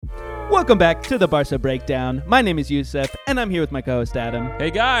Welcome back to the Barca Breakdown. My name is Yusuf, and I'm here with my co-host Adam. Hey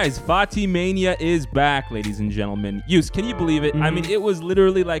guys, FATIMANIA is back, ladies and gentlemen. Yus, can you believe it? I mean, it was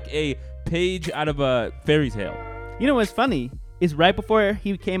literally like a page out of a fairy tale. You know what's funny is right before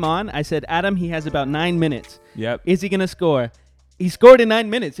he came on, I said, Adam, he has about 9 minutes. Yep. Is he going to score? He scored in 9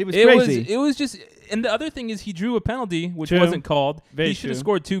 minutes. It was crazy. It was just, and the other thing is he drew a penalty, which True. wasn't called. Very he should have true.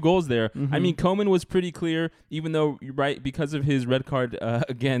 scored 2 goals there. I mean, Koeman was pretty clear, even though, you're right, because of his red card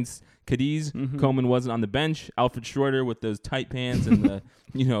against Cadiz, Koeman wasn't on the bench. Alfred Schroeder with those tight pants and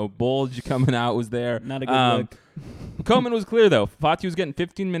the, bulge coming out was there. Not a good look. Koeman was clear, though. Fati was getting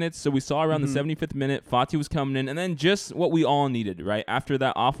 15 minutes, so we saw around the 75th minute, Fati was coming in, and then just what we all needed, right? After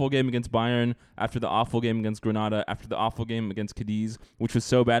that awful game against Bayern, after the awful game against Granada, after the awful game against Cadiz, which was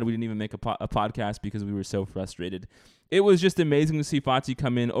so bad we didn't even make a podcast because we were so frustrated. It was just amazing to see Fati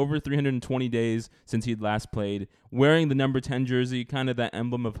come in over 320 days since he'd last played, wearing the number 10 jersey, kind of that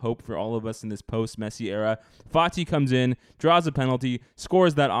emblem of hope for all of us in this post-Messi era. Fati comes in, draws a penalty,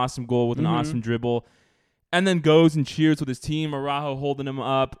 scores that awesome goal with an awesome dribble, and then goes and cheers with his team, Araujo holding him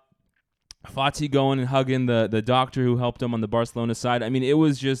up, Fati going and hugging the doctor who helped him on the Barcelona side. I mean, it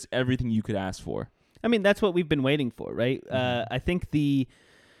was just everything you could ask for. I mean, that's what we've been waiting for, right? I think the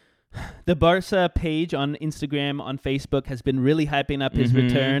Barca page on Instagram, on Facebook, has been really hyping up his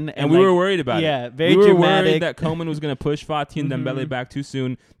return. And we were worried about it. Yeah, very we were dramatic. worried that Koeman was going to push Fati and Dembele back too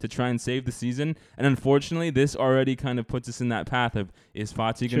soon to try and save the season. And unfortunately, this already kind of puts us in that path of, is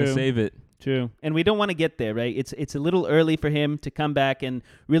Fati going to save it? True. And we don't want to get there, right? It's a little early for him to come back and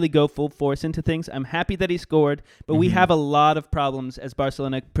really go full force into things. I'm happy that he scored, but we have a lot of problems as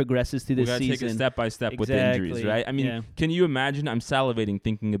Barcelona progresses through this season. We got to take it step by step with the injuries, right? I mean, can you imagine? I'm salivating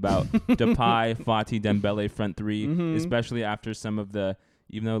thinking about Depay, Fati, Dembele front three, especially after some of the,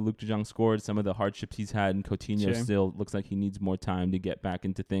 even though Luuk de Jong scored, some of the hardships he's had, and Coutinho still looks like he needs more time to get back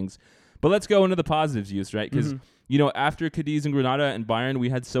into things. But let's go into the positives, Yus, right? Because, after Cadiz and Granada and Bayern, we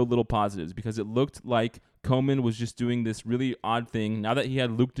had so little positives because it looked like Koeman was just doing this really odd thing. Now that he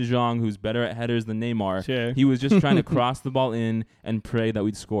had Luuk de Jong, who's better at headers than Neymar, he was just trying to cross the ball in and pray that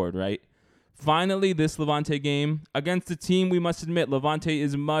we'd scored, right? Finally, this Levante game, against a team, we must admit, Levante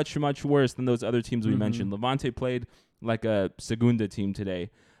is much, much worse than those other teams we mentioned. Levante played like a Segunda team today.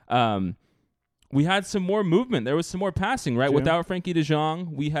 We had some more movement. There was some more passing, right? Without Frankie de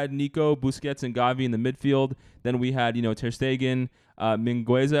Jong, we had Nico, Busquets, and Gavi in the midfield. Then we had, Ter Stegen,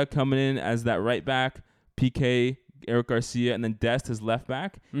 Mingueza coming in as that right back, Piqué, Eric Garcia, and then Dest as left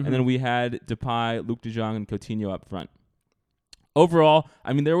back. And then we had Depay, Luuk de Jong, and Coutinho up front. Overall,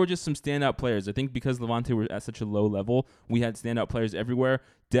 I mean, there were just some standout players. I think because Levante were at such a low level, we had standout players everywhere.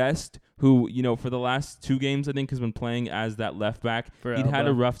 Dest, who, for the last 2 games, I think, has been playing as that left back. He'd had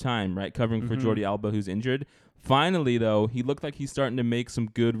a rough time, right, covering for Jordi Alba, who's injured. Finally, though, he looked like he's starting to make some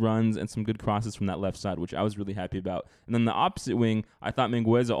good runs and some good crosses from that left side, which I was really happy about. And then the opposite wing, I thought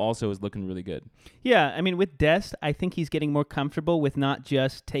Mingueza also was looking really good. Yeah, I mean, with Dest, I think he's getting more comfortable with not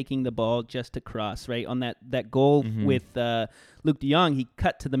just taking the ball just to cross, right? On that goal with Luuk de Jong, he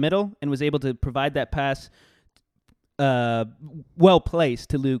cut to the middle and was able to provide that pass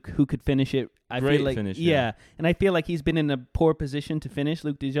well-placed to Luke, who could finish it. Great finish, yeah. And I feel like he's been in a poor position to finish,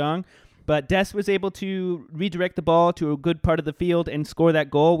 Luuk de Jong. But Dest was able to redirect the ball to a good part of the field and score that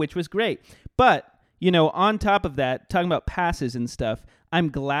goal, which was great. But, on top of that, talking about passes and stuff,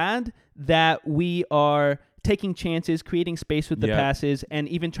 I'm glad that we are taking chances, creating space with the passes, and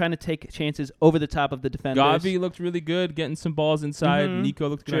even trying to take chances over the top of the defenders. Gavi looked really good, getting some balls inside. Nico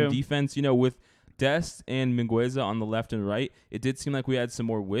looked good on defense. With Dest and Mingueza on the left and right, it did seem like we had some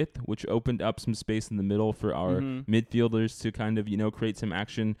more width, which opened up some space in the middle for our midfielders to kind of, create some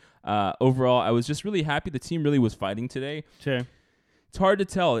action. Overall, I was just really happy the team really was fighting today. Sure. It's hard to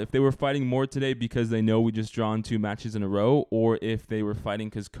tell if they were fighting more today because they know we just drawn 2 matches in a row, or if they were fighting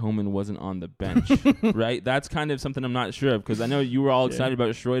because Koeman wasn't on the bench, right? That's kind of something I'm not sure of, because I know you were all excited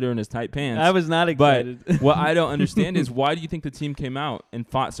about Schroeder and his tight pants. I was not excited. But what I don't understand is, why do you think the team came out and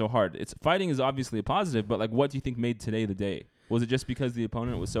fought so hard? Fighting is obviously a positive, but what do you think made today the day? Was it just because the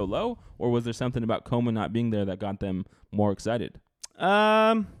opponent was so low, or was there something about Koeman not being there that got them more excited?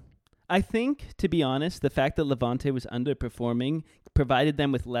 I think, to be honest, the fact that Levante was underperforming provided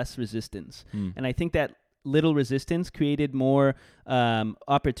them with less resistance. And I think that little resistance created more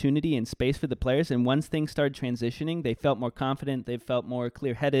opportunity and space for the players. And once things started transitioning, they felt more confident. They felt more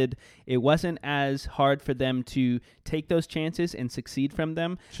clear-headed. It wasn't as hard for them to take those chances and succeed from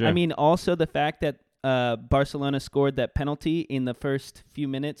them. Sure. I mean, also the fact that Barcelona scored that penalty in the first few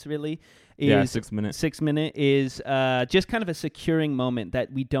minutes, really. 6 minutes. 6 minute is just kind of a securing moment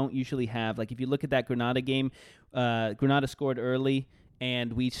that we don't usually have. Like, if you look at that Granada game, Granada scored early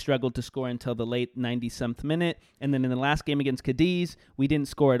and we struggled to score until the late 90-something minute. And then in the last game against Cadiz, we didn't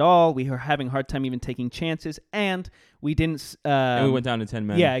score at all. We were having a hard time even taking chances, and we didn't. And we went down to 10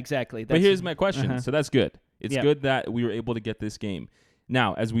 men. Yeah, exactly. But here's my question. So that's good. It's Yeah. good that we were able to get this game.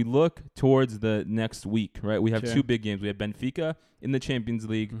 Now, as we look towards the next week, right, we have two big games. We have Benfica in the Champions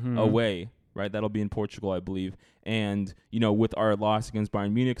League away, right? That'll be in Portugal, I believe. And, with our loss against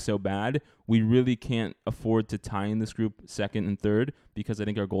Bayern Munich so bad, we really can't afford to tie in this group second and third because I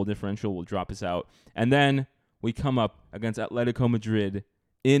think our goal differential will drop us out. And then we come up against Atletico Madrid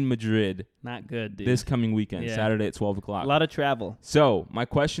in Madrid. Not good, dude. This coming weekend, Saturday at 12 o'clock. A lot of travel. So my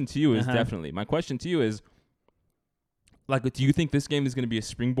question to you is do you think this game is going to be a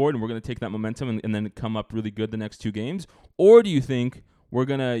springboard and we're going to take that momentum and then come up really good the next two games? Or do you think we're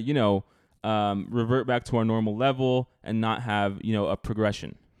going to, revert back to our normal level and not have, a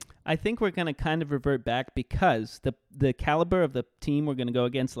progression? I think we're going to kind of revert back because the caliber of the team we're going to go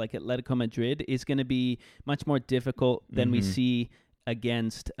against, like Atletico Madrid, is going to be much more difficult than we see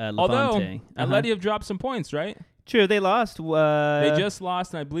against Levante. Although, Atleti have dropped some points, right? True, they lost. They just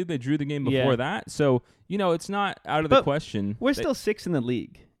lost, and I believe they drew the game before that. So, it's not out of the question. We're still sixth in the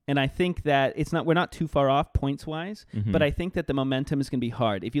league. And I think that we're not too far off points-wise, but I think that the momentum is going to be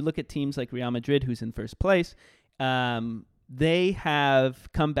hard. If you look at teams like Real Madrid, who's in first place, they have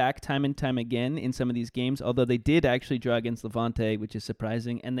come back time and time again in some of these games, although they did actually draw against Levante, which is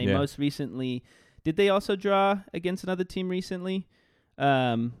surprising. And they most recently, did they also draw against another team recently?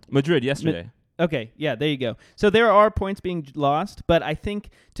 Madrid yesterday. Okay, yeah, there you go. So there are points being lost, but I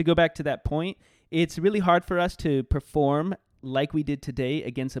think to go back to that point, it's really hard for us to perform like we did today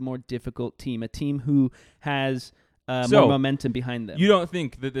against a more difficult team, a team who has more momentum behind them. You don't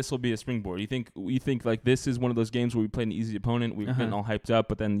think that this will be a springboard? You think like this is one of those games where we play an easy opponent, we're getting all hyped up,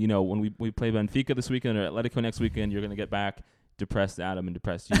 but then when we play Benfica this weekend or Atletico next weekend, you're going to get back depressed Adam and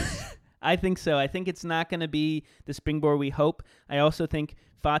depressed you. I think so. I think it's not going to be the springboard we hope. I also think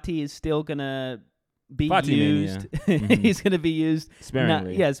Fati is still going to be used. He's going to be used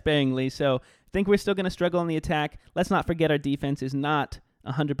sparingly. Sparingly. So I think we're still going to struggle on the attack. Let's not forget our defense is not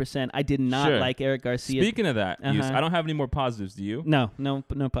 100%. I did not like Eric Garcia. Speaking of that, I don't have any more positives. Do you? No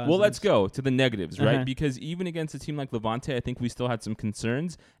positives. Well, let's go to the negatives, right? Because even against a team like Levante, I think we still had some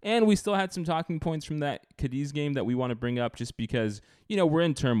concerns, and we still had some talking points from that Cadiz game that we want to bring up just because, we're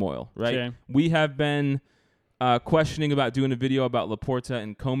in turmoil, right? Sure. We have been questioning about doing a video about Laporta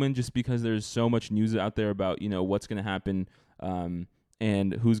and Koeman just because there's so much news out there about, what's going to happen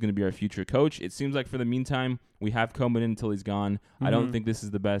and who's going to be our future coach. It seems like for the meantime, we have Koeman in until he's gone. I don't think this is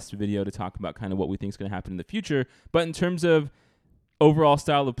the best video to talk about kind of what we think is going to happen in the future. But in terms of overall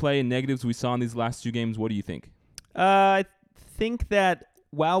style of play and negatives we saw in these last two games, what do you think? I think that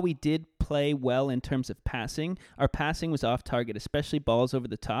while we did play well in terms of passing, our passing was off target, especially balls over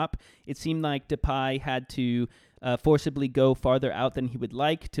the top. It seemed like Depay had to forcibly go farther out than he would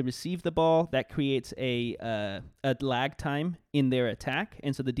like to receive the ball. That creates a lag time in their attack,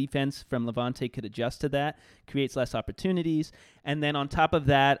 and so the defense from Levante could adjust to that, creates less opportunities. And then on top of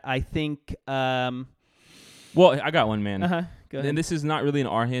that, I think... well, I got one, man. Go ahead. And this is not really in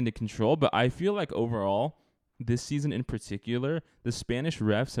our hand to control, but I feel like overall, this season in particular, the Spanish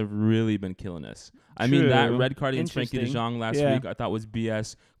refs have really been killing us. I mean, that red card against Frankie de Jong last week I thought was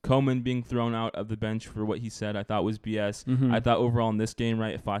BS. Koeman being thrown out of the bench for what he said I thought was BS. I thought overall in this game,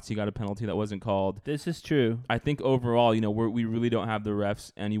 right, Fati got a penalty that wasn't called. This is true. I think overall, we really don't have the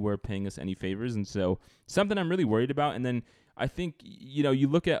refs anywhere paying us any favors, and so something I'm really worried about. And then I think, you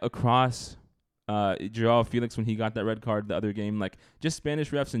look at across... Joao Felix, when he got that red card the other game, like just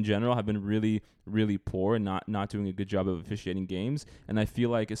Spanish refs in general have been really, really poor and not doing a good job of officiating games. And I feel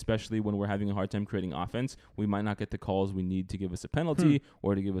like especially when we're having a hard time creating offense, we might not get the calls we need to give us a penalty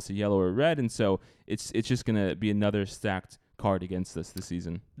or to give us a yellow or a red. And so it's just going to be another stacked card against us this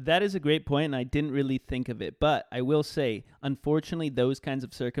season. That is a great point, and I didn't really think of it. But I will say, unfortunately, those kinds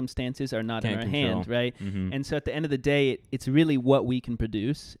of circumstances are not in our hand, right? And so at the end of the day, it's really what we can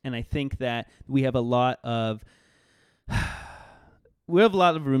produce. And I think that we have a lot of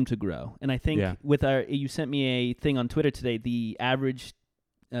room to grow. And I think with you sent me a thing on Twitter today, the average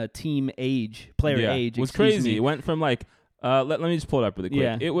team age, player age, was crazy. It went from like let me just pull it up really quick.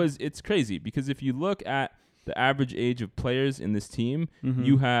 Yeah. It's crazy because if you look at the average age of players in this team,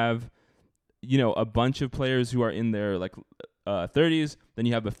 you have, a bunch of players who are in their like 30s. Then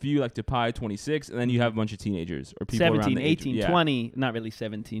you have a few like Depay, 26, and then you have a bunch of teenagers or people 17, around the 18, age. 20, not really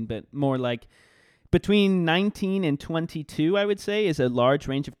 17, but more like between 19 and 22, I would say, is a large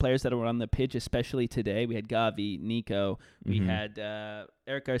range of players that were on the pitch, especially today. We had Gavi, Nico, we had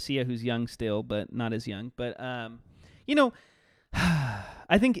Eric Garcia, who's young still, but not as young. But,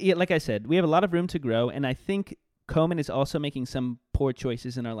 I think, like I said, we have a lot of room to grow, and I think Koeman is also making some poor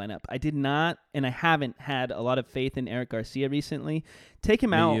choices in our lineup. I did not, and I haven't had a lot of faith in Eric Garcia recently. Take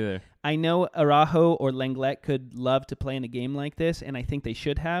him out. Either. I know Araujo or Lenglet could love to play in a game like this, and I think they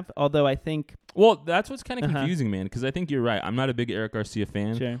should have, although I think... Well, that's what's kind of confusing, man, because I think you're right. I'm not a big Eric Garcia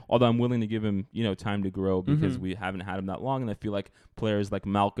fan, although I'm willing to give him, time to grow because we haven't had him that long, and I feel like players like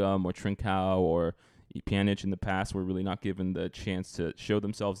Malcolm or Trincao or Pjanic in the past were really not given the chance to show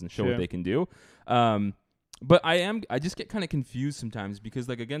themselves and show what they can do. But I just get kind of confused sometimes because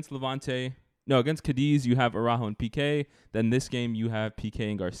against Cadiz you have Araujo and Piqué. Then this game you have Piqué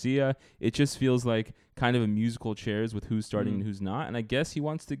and Garcia. It just feels like kind of a musical chairs with who's starting and who's not. And I guess he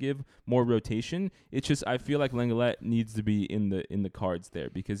wants to give more rotation. It's just I feel like Lenglet needs to be in the cards there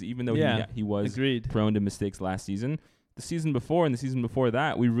because even though he was prone to mistakes last season, the season before and the season before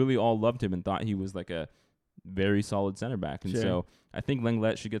that, we really all loved him and thought he was a very solid center back. And so I think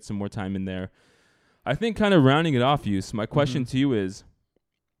Lenglet should get some more time in there. I think kind of rounding it off, Yus, my question to you is,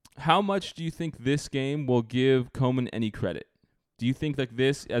 how much do you think this game will give Koeman any credit? Do you think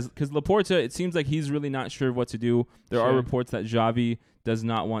because Laporta, it seems like he's really not sure what to do. There are reports that Xavi does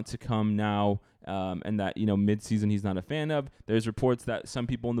not want to come now and that, mid-season he's not a fan of. There's reports that some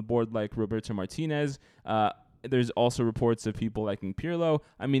people on the board like Roberto Martinez. There's also reports of people liking Pirlo.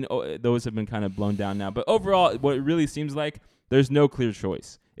 I mean, those have been kind of blown down now. But overall, what it really seems like, there's no clear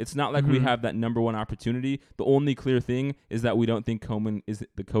choice. It's not like we have that number one opportunity. The only clear thing is that we don't think Koeman is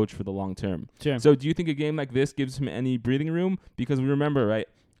the coach for the long term. Sure. So do you think a game like this gives him any breathing room? Because we remember, right,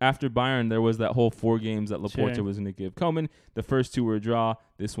 after Bayern, there was that whole 4 games that Laporta was going to give Koeman. The first 2 were a draw.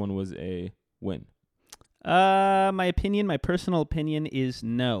 This one was a win. My personal opinion is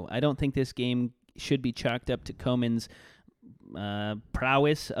no. I don't think this game should be chalked up to Koeman's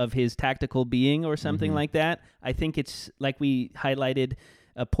prowess of his tactical being or something like that. I think it's, like we highlighted,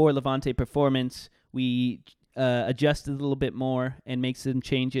 a poor Levante performance. We adjusted a little bit more and make some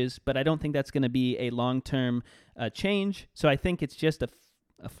changes, but I don't think that's going to be a long-term change. So I think it's just a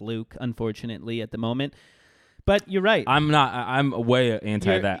fluke, unfortunately, at the moment. But you're right. I'm way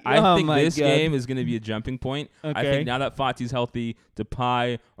anti that. I think this game is going to be a jumping point. Okay. I think now that Fati's healthy,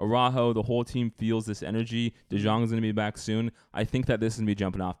 Depay, Araujo, the whole team feels this energy. De Jong's going to be back soon. I think that this is going to be a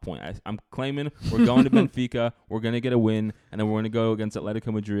jumping off point. I'm claiming we're going to Benfica. We're going to get a win, and then we're going to go against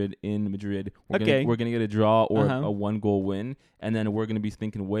Atletico Madrid in Madrid. We're going to get a draw or a 1-goal win, and then we're going to be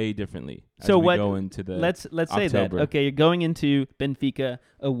thinking way differently as we go into the let's say that. Okay, you're going into Benfica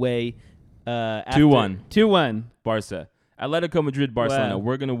away. 2-1 Barca. Atletico Madrid, Barcelona. Wow.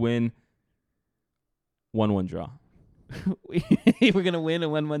 We're going to win 1-1 draw. We're going to win a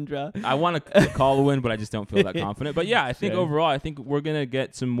 1-1 draw? I want to call a win, but I just don't feel that confident. But yeah, I think overall, I think we're going to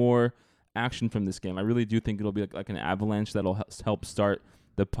get some more action from this game. I really do think it'll be like an avalanche that'll help start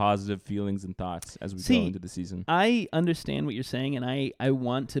the positive feelings and thoughts as we go into the season. I understand what you're saying, and I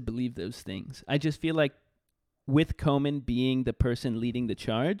want to believe those things. I just feel like with Koeman being the person leading the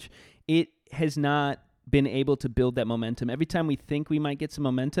charge, it has not been able to build that momentum. Every time we think we might get some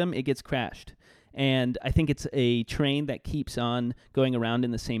momentum, it gets crashed. And I think it's a train that keeps on going around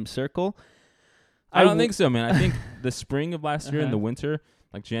in the same circle. I don't think so, man. I think the spring of last year and the winter,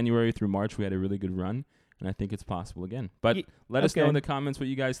 like January through March, we had a really good run. And I think it's possible again. But let us know in the comments what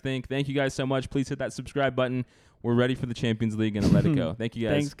you guys think. Thank you guys so much. Please hit that subscribe button. We're ready for the Champions League and Atletico. Thank you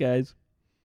guys. Thanks, guys.